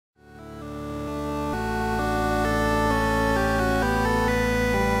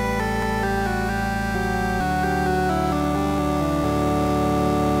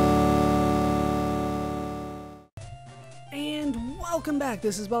Welcome back,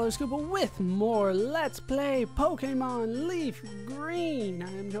 this is LeafGreen with more Let's Play Pokemon LeafGreen.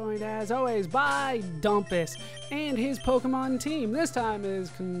 I am joined as always by Dumpus and his Pokemon team. This time is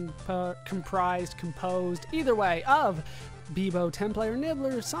composed, either way, of Bebo, 10-player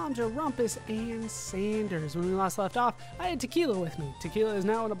Nibbler, Samja, Rumpus, and Sanders. When we last left off, I had Tequila with me. Tequila is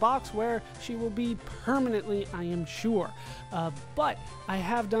now in a box where she will be permanently, I am sure. But I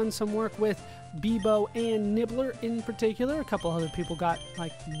have done some work with Bebo and Nibbler in particular. A couple other people got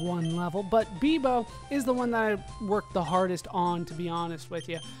like one level, but Bebo is the one that I worked the hardest on, to be honest with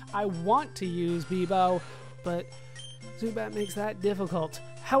you. I want to use Bebo, but Zubat makes that difficult.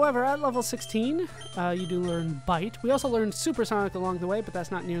 However, at level 16, you do learn Bite. We also learned Supersonic along the way, but that's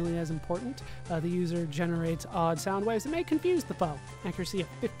not nearly as important. The user generates odd sound waves that may confuse the foe. Accuracy of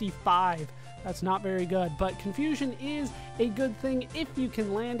 55. That's not very good, but confusion is a good thing if you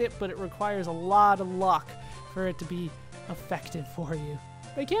can land it, but it requires a lot of luck for it to be effective for you.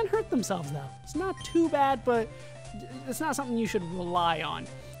 They can't hurt themselves though. It's not too bad, but it's not something you should rely on.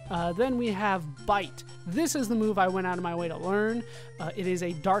 Then we have Bite. This is the move I went out of my way to learn. It is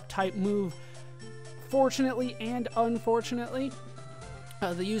a dark type move, fortunately and unfortunately.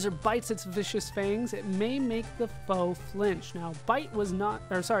 The user bites its vicious fangs. It may make the foe flinch. Now, Dark was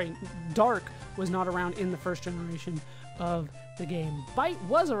not around in the first generation of the game. Bite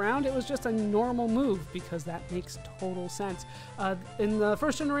was around, it was just a normal move because that makes total sense. In the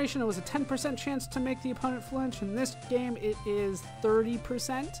first generation, it was a 10% chance to make the opponent flinch. In this game, it is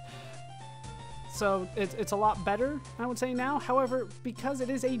 30%. So it's a lot better, I would say now. However, because it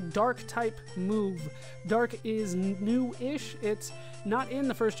is a dark type move, dark is new-ish. It's not in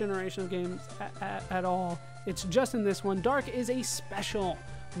the first generation of games at all. It's just in this one. Dark is a special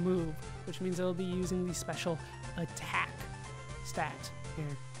move, which means it'll be using the special attack stat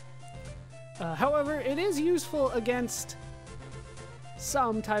here. However, it is useful against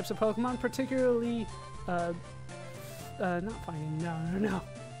some types of Pokemon, particularly not fighting. No.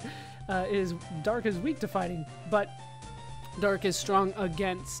 Dark is weak to fighting, but Dark is strong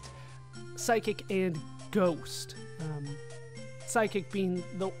against Psychic and Ghost. Psychic being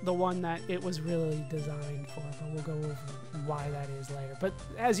the one that it was really designed for, but we'll go over why that is later. But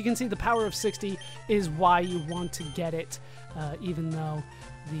as you can see, the power of 60 is why you want to get it, even though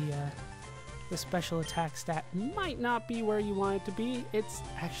the special attack stat might not be where you want it to be. It's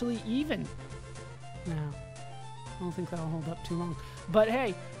actually even. Now, I don't think that'll hold up too long. But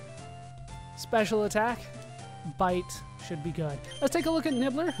hey, special attack, Bite should be good. Let's take a look at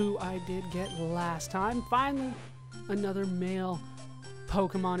Nibbler, who I did get last time. Finally, another male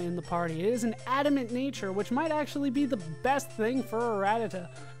Pokemon in the party. It is an adamant nature, which might actually be the best thing for a Rattata.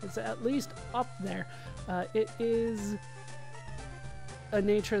 It's at least up there. It is a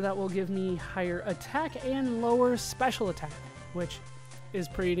nature that will give me higher attack and lower special attack, which is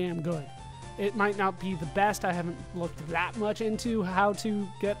pretty damn good. It might not be the best. I haven't looked that much into how to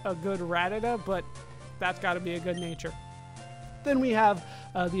get a good Rattata, but that's got to be a good nature. Then we have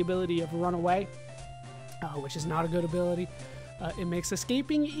the ability of Run Away, which is not a good ability. It makes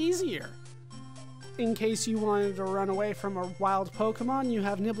escaping easier. In case you wanted to run away from a wild Pokemon, you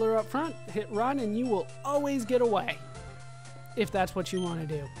have Nibbler up front, hit Run, and you will always get away, if that's what you want to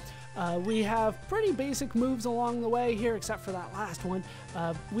do. We have pretty basic moves along the way here, except for that last one.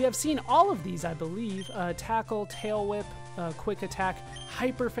 We have seen all of these, I believe. Tackle, Tail Whip, Quick Attack.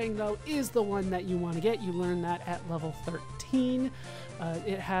 Hyper Fang, though, is the one that you want to get. You learn that at level 13.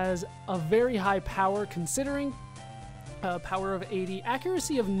 It has a very high power, considering power of 80,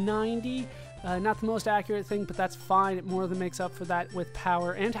 accuracy of 90. Not the most accurate thing, but that's fine. It more than makes up for that with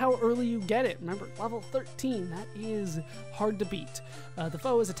power and how early you get it. Remember, level 13, that is hard to beat. The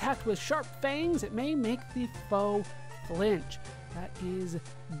foe is attacked with sharp fangs. It may make the foe flinch. That is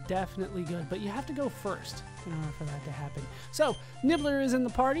definitely good, but you have to go first in order for that to happen. So, Nibbler is in the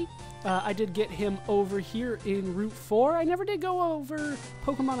party. I did get him over here in Route 4. I never did go over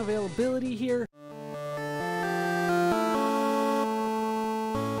Pokemon availability here.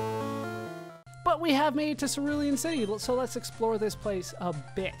 But we have made it to Cerulean City, so let's explore this place a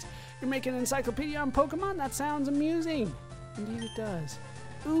bit. You're making an encyclopedia on Pokemon? That sounds amusing. Indeed it does.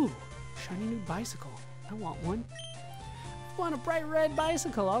 Ooh, shiny new bicycle. I want one. I want a bright red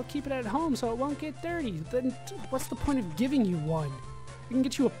bicycle. I'll keep it at home so it won't get dirty. Then what's the point of giving you one? I can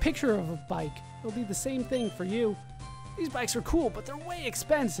get you a picture of a bike. It'll be the same thing for you. These bikes are cool, but they're way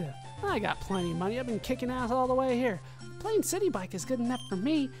expensive. I got plenty of money. I've been kicking ass all the way here. A plain city bike is good enough for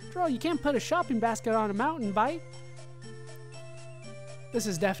me. After all, you can't put a shopping basket on a mountain bike. This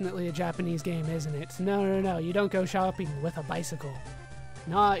is definitely a Japanese game, isn't it? No. You don't go shopping with a bicycle.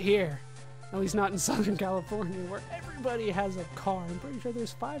 Not here. At least not in Southern California, where everybody has a car. I'm pretty sure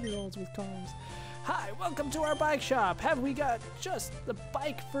there's 5-year-olds with cars. Hi, welcome to our bike shop. Have we got just the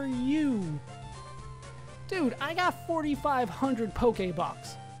bike for you? Dude, I got 4,500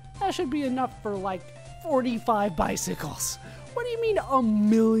 Pokebucks. That should be enough for like 45 bicycles. What do you mean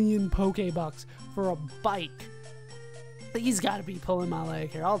 1,000,000 Pokebucks for a bike? He's got to be pulling my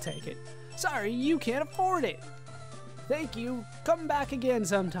leg here. I'll take it. Sorry, you can't afford it. Thank you. Come back again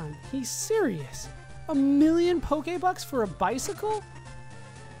sometime. He's serious. 1,000,000 Pokebucks for a bicycle?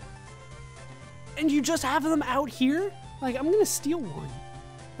 And you just have them out here? Like, I'm gonna steal one.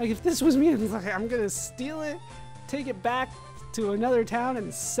 Like, if this was me, I'm gonna steal it, take it back to another town,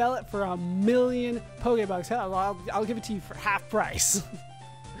 and sell it for 1,000,000 Pokebucks. Hell, I'll give it to you for half price.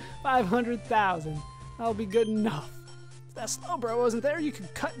 500,000. That'll be good enough. If that Slowbro wasn't there, you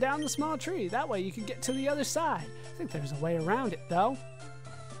could cut down the small tree. That way you could get to the other side. I think there's a way around it, though.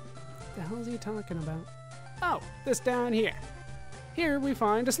 What the hell is he talking about? Oh, this down here. Here we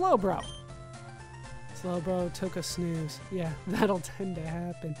find a Slowbro. Slowbro took a snooze. Yeah, that'll tend to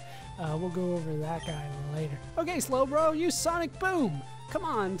happen. We'll go over that guy later. Okay, Slowbro, use Sonic Boom. Come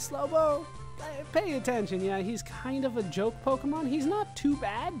on, Slowbro. Pay attention. Yeah, he's kind of a joke Pokemon. He's not too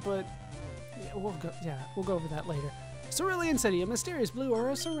bad, but yeah, we'll go over that later. Cerulean City, a mysterious blue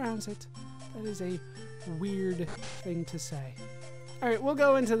aura surrounds it. That is a weird thing to say. All right, we'll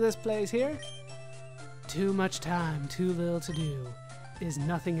go into this place here. Too much time, too little to do. Is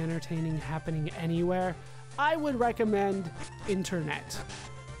nothing entertaining happening anywhere? I would recommend internet.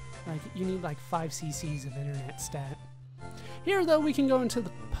 Like, you need like 5 cc's of internet stat. Here, though, we can go into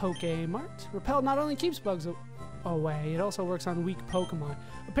the Pokémart. Repel not only keeps bugs away, it also works on weak Pokemon.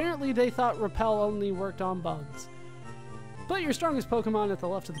 Apparently, they thought Repel only worked on bugs. Put your strongest Pokemon at the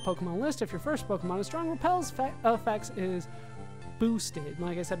left of the Pokemon list. If your first Pokemon is strong, Repel's effects is boosted.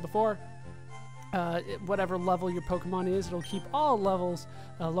 Like I said before, whatever level your Pokemon is, it'll keep all levels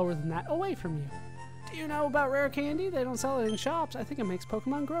lower than that away from you. Do you know about rare candy? They don't sell it in shops. I think it makes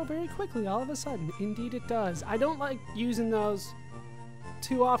Pokemon grow very quickly all of a sudden. Indeed it does. I don't like using those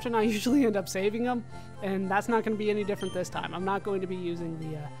too often. I usually end up saving them, and that's not going to be any different this time. I'm not going to be using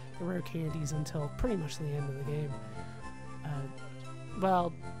the rare candies until pretty much the end of the game.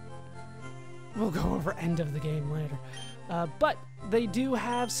 Well, we'll go over end of the game later. But they do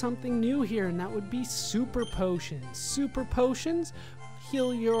have something new here, and that would be Super Potions. Super Potions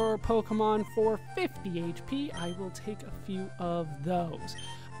heal your Pokemon for 50 HP. I will take a few of those.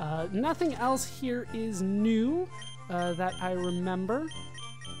 Nothing else here is new that I remember.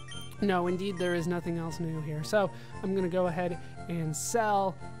 No, indeed, there is nothing else new here. So I'm going to go ahead and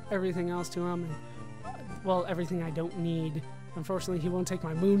sell everything else to him. Well, everything I don't need. Unfortunately, he won't take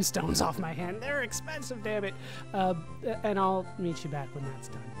my moonstones off my hand. They're expensive, damn it. And I'll meet you back when that's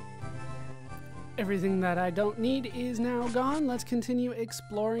done. Everything that I don't need is now gone. Let's continue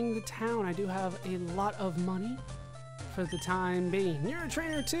exploring the town. I do have a lot of money for the time being. You're a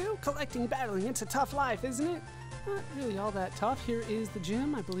trainer too? Collecting, battling, it's a tough life, isn't it? Not really all that tough. Here is the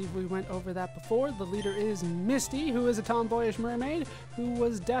gym. I believe we went over that before. The leader is Misty, who is a tomboyish mermaid, who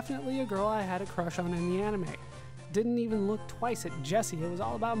was definitely a girl I had a crush on in the anime. Didn't even look twice at Jessie. It was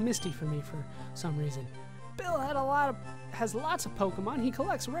all about Misty for me for some reason. Bill has lots of Pokemon. He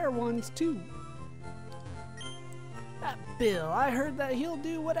collects rare ones too. That Bill, I heard that he'll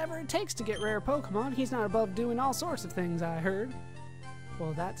do whatever it takes to get rare Pokemon. He's not above doing all sorts of things, I heard.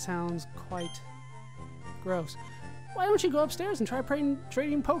 Well, that sounds quite gross. Why don't you go upstairs and try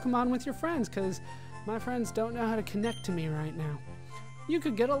trading Pokemon with your friends? Because my friends don't know how to connect to me right now. You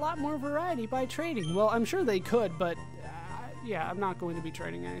could get a lot more variety by trading. Well, I'm sure they could, but yeah, I'm not going to be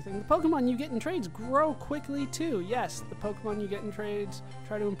trading anything. The Pokemon you get in trades grow quickly too. Yes, the Pokemon you get in trades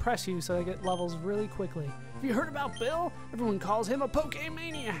try to impress you so they get levels really quickly. Have you heard about Bill? Everyone calls him a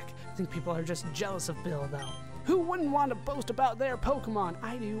Pokemaniac. I think people are just jealous of Bill, though. Who wouldn't want to boast about their Pokemon?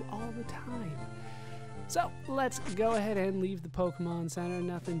 I do all the time. So, let's go ahead and leave the Pokemon Center.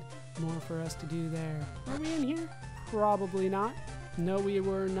 Nothing more for us to do there. Are we in here? Probably not. No, we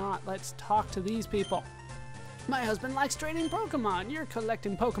were not. Let's talk to these people. My husband likes trading Pokemon. You're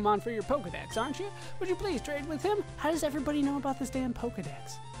collecting Pokemon for your Pokedex, aren't you? Would you please trade with him? How does everybody know about this damn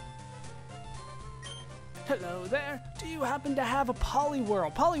Pokedex? Hello there. Do you happen to have a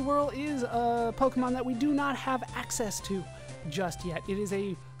Poliwhirl? Poliwhirl is a Pokemon that we do not have access to just yet. It is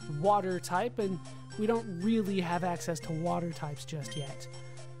a water type, and we don't really have access to water types just yet.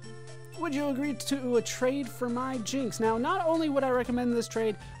 Would you agree to a trade for my Jinx? Now, not only would I recommend this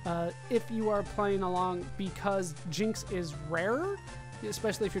trade if you are playing along because Jinx is rarer,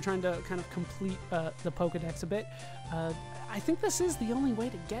 especially if you're trying to kind of complete the Pokedex a bit. I think this is the only way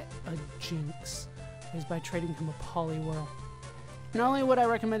to get a Jinx, is by trading him a Poliwhirl. Not only would I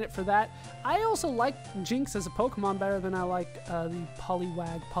recommend it for that, I also like Jinx as a Pokemon better than I like the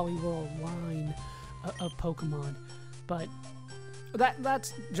Poliwag, Poliwhirl line of Pokemon. But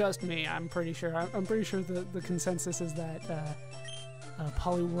that's just me. I'm pretty sure. I'm pretty sure the consensus is that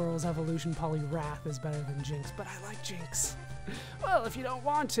Poliwhirl's evolution, Poliwrath, is better than Jinx. But I like Jinx. Well, if you don't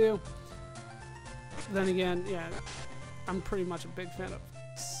want to, then again, yeah, I'm pretty much a big fan of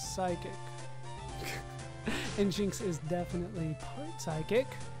Psychic. And Jinx is definitely part Psychic.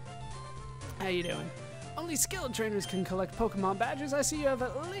 How you doing? Only skilled trainers can collect Pokemon badges. I see you have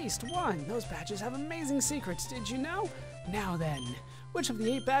at least one. Those badges have amazing secrets, did you know? Now then, which of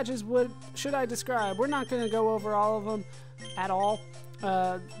the 8 badges should I describe? We're not going to go over all of them at all.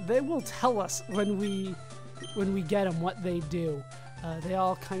 They will tell us when we get them what they do. They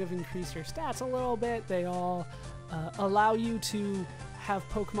all kind of increase your stats a little bit. They all allow you to have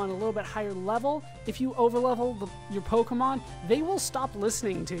Pokemon a little bit higher level. If you overlevel your Pokemon, they will stop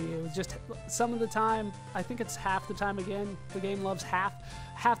listening to you. Just some of the time, I think it's half the time again, the game loves half.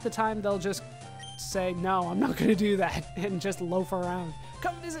 Half the time they'll just say, no, I'm not gonna do that, and just loaf around.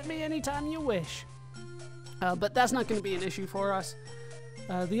 Come visit me anytime you wish. But that's not gonna be an issue for us.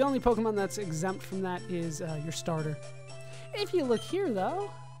 The only Pokemon that's exempt from that is your starter. If you look here though,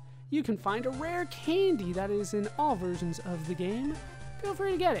 you can find a rare candy that is in all versions of the game. Feel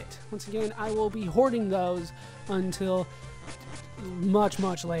free to get it. Once again, I will be hoarding those until much,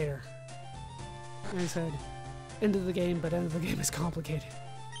 much later. Like I said, end of the game, but end of the game is complicated.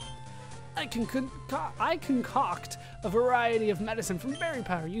 I concoct a variety of medicine from berry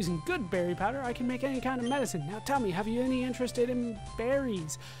powder. Using good berry powder, I can make any kind of medicine. Now tell me, have you any interest in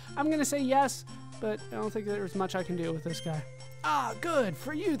berries? I'm gonna say yes, but I don't think there's much I can do with this guy. Ah, good.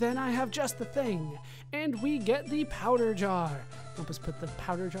 For you, then, I have just the thing. And we get the powder jar. Help us put the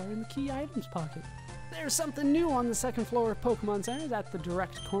powder jar in the key items pocket. There's something new on the second floor of Pokemon Center at the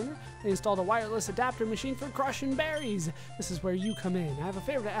direct corner. They installed a wireless adapter machine for crushing berries. This is where you come in. I have a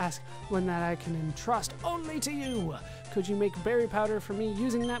favor to ask, one that I can entrust only to you. Could you make berry powder for me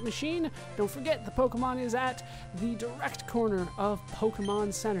using that machine? Don't forget, the Pokemon is at the direct corner of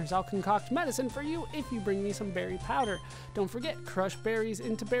Pokemon Centers. I'll concoct medicine for you if you bring me some berry powder. Don't forget, crush berries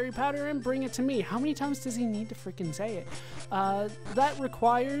into berry powder and bring it to me. How many times does he need to freaking say it? That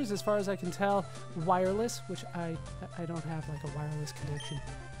requires, as far as I can tell, wireless, which I don't have like a wireless connection,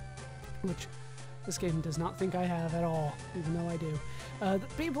 which this game does not think I have at all, even though I do. The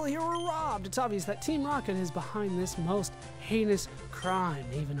people here were robbed. It's obvious that Team Rocket is behind this most heinous crime.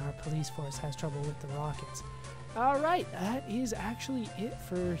 Even our police force has trouble with the Rockets. Alright, that is actually it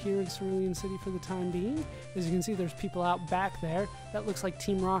for here in Cerulean City for the time being. As you can see, there's people out back there. That looks like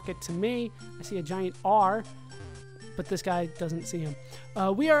Team Rocket to me. I see a giant R, but this guy doesn't see him.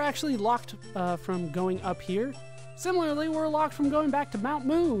 We are actually locked from going up here. Similarly, we're locked from going back to Mount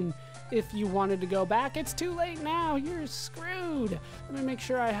Moon. If you wanted to go back, it's too late now. You're screwed. Let me make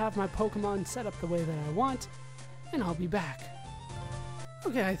sure I have my Pokemon set up the way that I want, and I'll be back.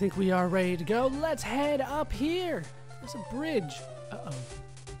 Okay, I think we are ready to go. Let's head up here. There's a bridge. Uh-oh.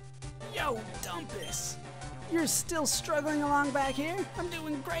 Yo, Dumpus. You're still struggling along back here? I'm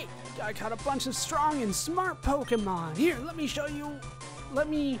doing great. I caught a bunch of strong and smart Pokemon. Here, let me show you. Let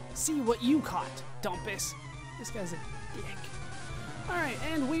me see what you caught, Dumpus. This guy's a dick. Alright,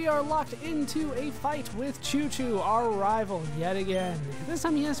 and we are locked into a fight with Choo-Choo, our rival, yet again. This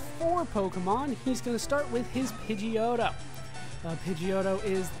time he has 4 Pokemon. He's going to start with his Pidgeotto. Pidgeotto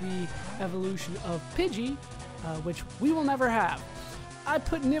is the evolution of Pidgey, which we will never have. I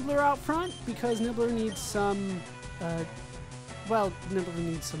put Nibbler out front because Nibbler needs some, Nibbler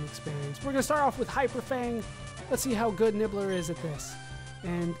needs some experience. We're going to start off with Hyper Fang. Let's see how good Nibbler is at this.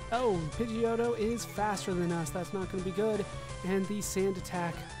 And, oh, Pidgeotto is faster than us. That's not going to be good. And the Sand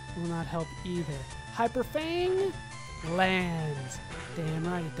Attack will not help either. Hyper Fang lands.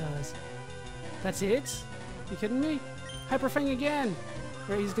 Damn right it does. That's it? You kidding me? Hyper Fang again.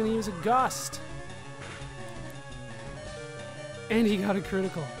 Right, he's going to use a Gust. And he got a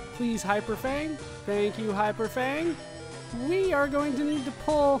critical. Please, Hyper Fang. Thank you, Hyper Fang. We are going to need to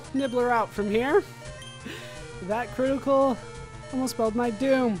pull Nibbler out from here. That critical almost spelled my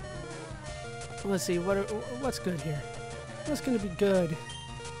doom. Let's see, what's good here? What's going to be good?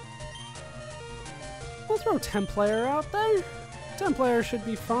 We'll throw Templayer out there. Templayer should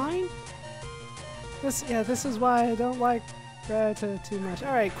be fine. This is why I don't like Rattata too much.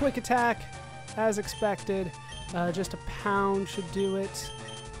 Alright, quick attack, as expected. Just a pound should do it.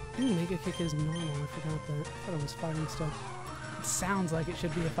 Ooh, Mega Kick is normal, I forgot that. I thought it was fighting stuff. It sounds like it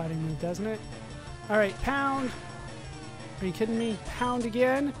should be a fighting move, doesn't it? Alright, pound. Are you kidding me? Pound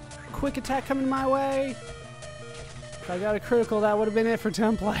again. Quick attack coming my way. If I got a critical, that would have been it for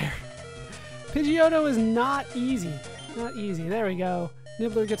 10-player. Pidgeotto is not easy. Not easy. There we go.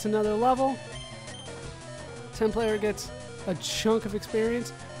 Nibbler gets another level. 10-player gets a chunk of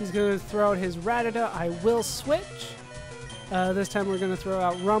experience. He's going to throw out his Rattata. I will switch. This time we're going to throw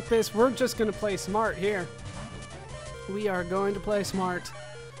out Rumpus. We're just going to play smart here. We are going to play smart.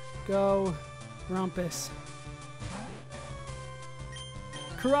 Go, Rumpus.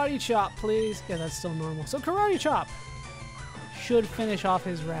 Karate Chop, please. Yeah, that's still normal. So Karate Chop should finish off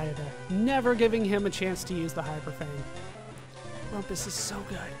his Rattata, never giving him a chance to use the Hyper Fang. Rumpus is so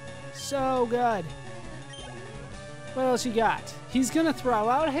good. So good. What else you got? He's gonna throw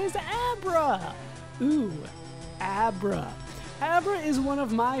out his Abra. Ooh, Abra. Abra is one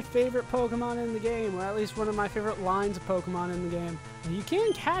of my favorite Pokemon in the game, or at least one of my favorite lines of Pokemon in the game. You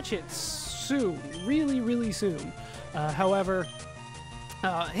can catch it soon, really, really soon. However,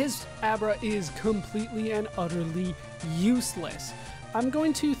 his Abra is completely and utterly useless. I'm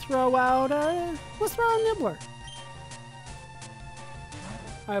going to throw out, let's throw out Nibbler.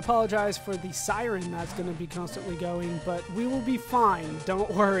 I apologize for the siren that's going to be constantly going, but we will be fine.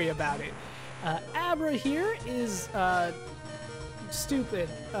 Don't worry about it. Abra here is stupid.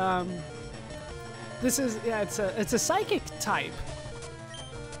 This is, yeah, it's a psychic type.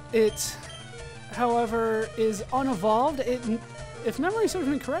 It, however, is unevolved. If memory serves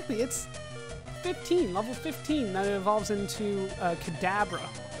me correctly, it's 15, level 15, that it evolves into Kadabra,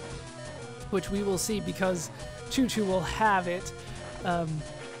 which we will see because Choo-Choo will have it.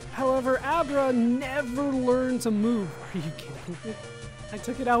 However, Abra never learns a move. Are you kidding me? I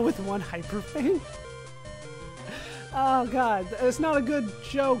took it out with one Hyper Fang. Oh god, it's not a good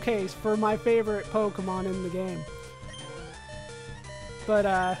showcase for my favorite Pokemon in the game. But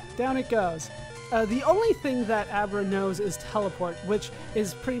down it goes. The only thing that Abra knows is teleport, which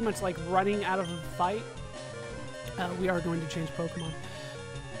is pretty much like running out of a fight. We are going to change Pokemon.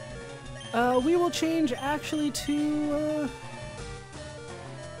 We will change actually to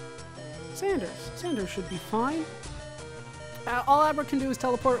Sanders. Sanders should be fine. All Abra can do is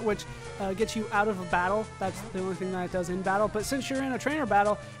teleport, which gets you out of a battle. That's the only thing that it does in battle. But since you're in a trainer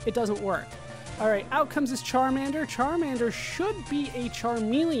battle, it doesn't work. Alright, out comes this Charmander. Charmander should be a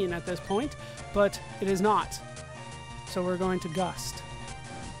Charmeleon at this point, but it is not. So we're going to Gust.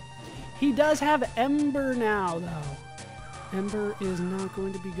 He does have Ember now, though. Ember is not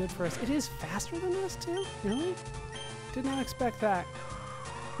going to be good for us. It is faster than us, too? Really? Did not expect that.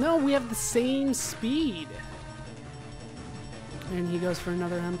 No, we have the same speed. And he goes for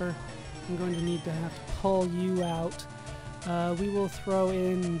another Ember. I'm going to need to have to pull you out. We will throw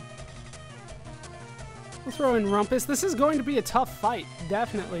in... We'll throw in Rumpus. This is going to be a tough fight,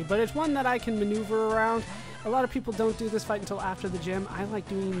 definitely, but it's one that I can maneuver around. A lot of people don't do this fight until after the gym. I like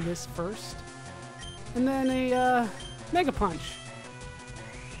doing this first. And then a Mega Punch.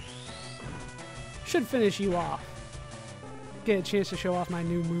 Should finish you off. Get a chance to show off my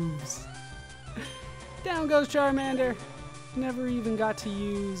new moves. Down goes Charmander. Never even got to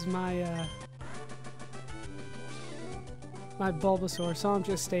use my my Bulbasaur, so I'm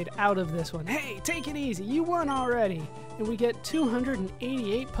just stayed out of this one. Hey, take it easy. You won already. And we get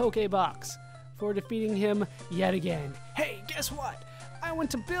 288 Pokebucks for defeating him yet again. Hey, guess what? I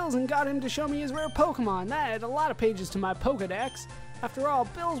went to Bill's and got him to show me his rare Pokemon. That added a lot of pages to my Pokedex. After all,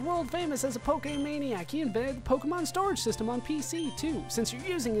 Bill's world famous as a Pokemaniac. He invented the Pokemon storage system on PC, too. Since you're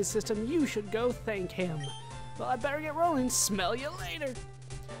using his system, you should go thank him. Well, I better get rolling. Smell you later.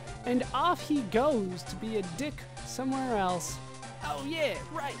 And off he goes to be a dick somewhere else. Oh yeah,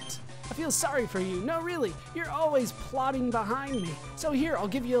 right. I feel sorry for you. No, really, you're always plotting behind me. So here, I'll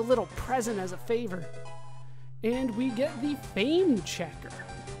give you a little present as a favor. And we get the Fame Checker.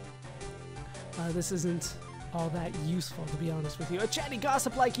 This isn't all that useful, to be honest with you. A chatty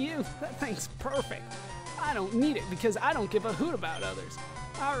gossip like you, that thing's perfect. I don't need it because I don't give a hoot about others.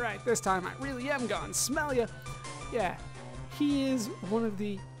 Alright, this time I really am gone. Smell ya. Yeah, he is one of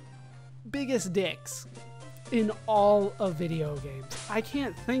the biggest dicks in all of video games. I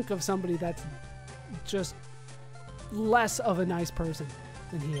can't think of somebody that's just less of a nice person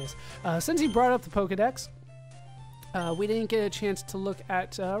than he is. Since he brought up the Pokedex, we didn't get a chance to look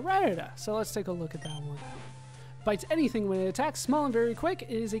at Rattata, so let's take a look at that one. Bites anything when it attacks, small and very quick. It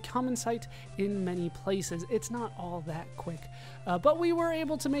is a common sight in many places. It's not all that quick. But we were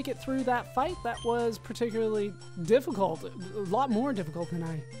able to make it through that fight. That was particularly difficult, a lot more difficult than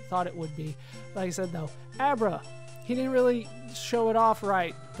I thought it would be. Like I said though, Abra, he didn't really show it off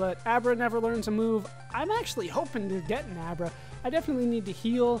right, but Abra never learns a move. I'm actually hoping to get an Abra I definitely need to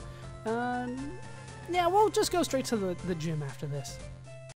heal. Yeah, we'll just go straight to the gym after this.